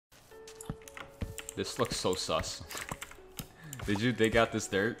This looks so sus. Did you dig out this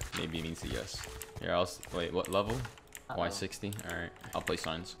dirt? Maybe it means a yes. Here, wait, what level? Y60? Alright, I'll play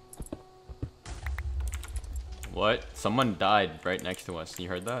signs. What? Someone died right next to us. You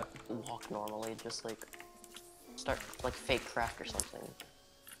heard that? Walk normally, just like start like fake craft or something.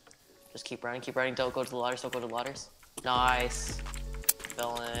 Just keep running, don't go to the ladders, don't go to the ladders. Nice.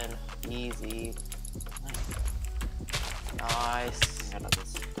 Fell in. Easy. Nice.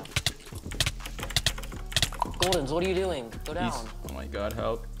 Goldenz, what are you doing? Go down. Oh my god,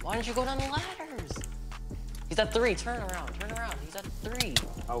 help. Why didn't you go down the ladders? He's at 3, turn around. He's at 3.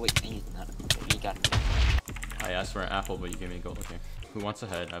 Oh wait, he's not. He got it. I asked for an apple, but you gave me a gold. Okay. Who wants a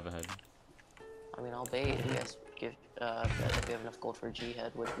head? I have a head. I mean, I'll bait if you guys give, if we have enough gold for a G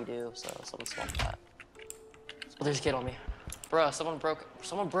head, which we do, so someone swap that. Oh, there's a kid on me. Bro, someone broke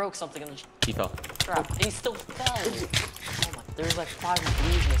something in the He fell. trap. And he still fell. Oh my, there's like 5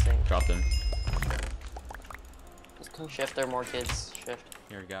 blues missing. Dropped him. Shift, there are more kids. Shift.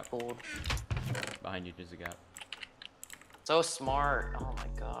 Here, a gap. Gold. Behind you, there's a gap. So smart. Oh my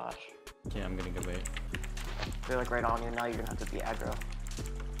gosh. Okay, I'm gonna go bait. They're like right on you, now you're gonna have to be aggro.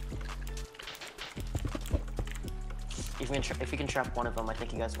 If you can trap one of them, I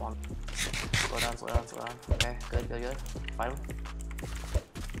think you guys won. Slow down. Okay, good. Fight him.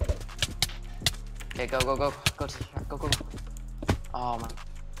 Okay, go. Go. Oh my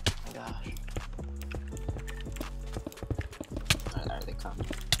gosh. Are they coming?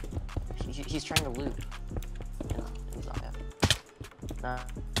 He's trying to loot. Yeah, he's not yet. Nah.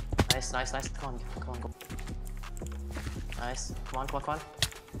 Nice. Come on, go. Nice. Come on.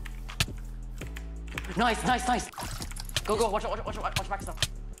 Nice. Go. Watch back stuff.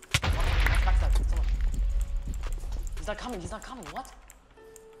 Watch back stuff. Someone. He's not coming. What?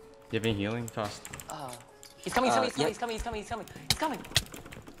 You have any healing? Toss. He's coming. Oh!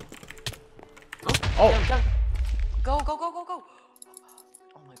 Go. Oh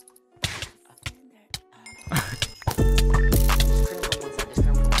my. Just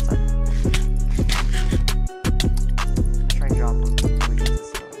crim from one side. Try and drop him.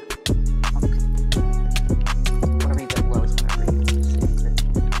 Whenever you get low is whenever you save it.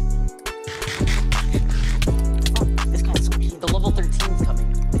 Oh, this guy's so cute. The level 13's coming.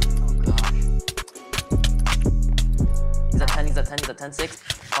 Oh gosh. He's at 10, 6,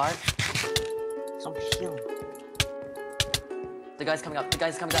 5. Some healing. The guy's coming up. The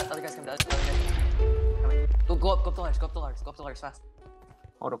other guy's coming out. Go up the ladders fast.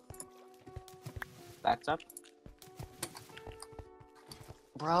 Hold up. Backs up.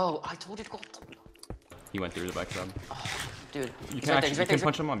 Bro, I told you to go up the... He went through the back side. Oh, dude. You can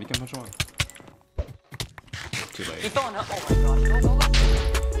punch him on. Too late. He fell in. Oh my gosh. Go.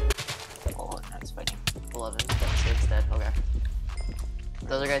 Oh, that's fighting. 11. 6 dead. Okay.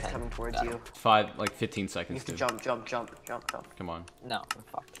 The other guy's coming towards you. 15 You seconds. have to jump. Come on. No,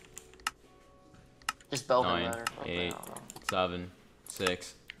 fuck. Just bell him 9, better. 8, 7,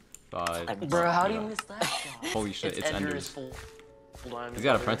 6, 5. Bro, how do you miss that shot? Holy shit, it's Ender's. Full He's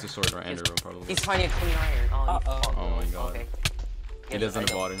got a Princess Sword or Ender probably. He's finding a clean iron. Oh my god. Okay. He doesn't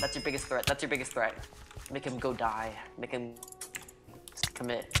have water. That's your biggest threat. Make him go die. Make him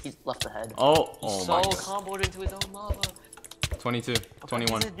commit. He's left the head. Oh my god. Comboed into his own lava. 22,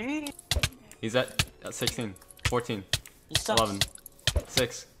 21. He's at 16, 14, 11,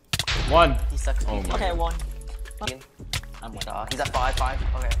 6, 1. He sucks. Oh my Okay, god. 1. I'm he's at 5.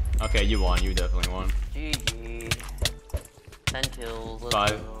 Okay. Okay, you won. You definitely won. GG. 10 kills. Let's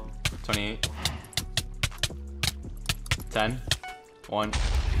 5, go. 28, 10, 1.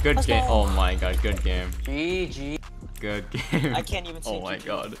 Good game. Oh my god, good game. GG. Good game. I can't even see. Oh my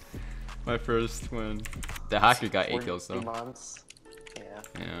god. My first win. The hacker got 8 kills though. 3 months. Yeah.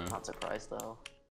 Yeah. Not surprised though.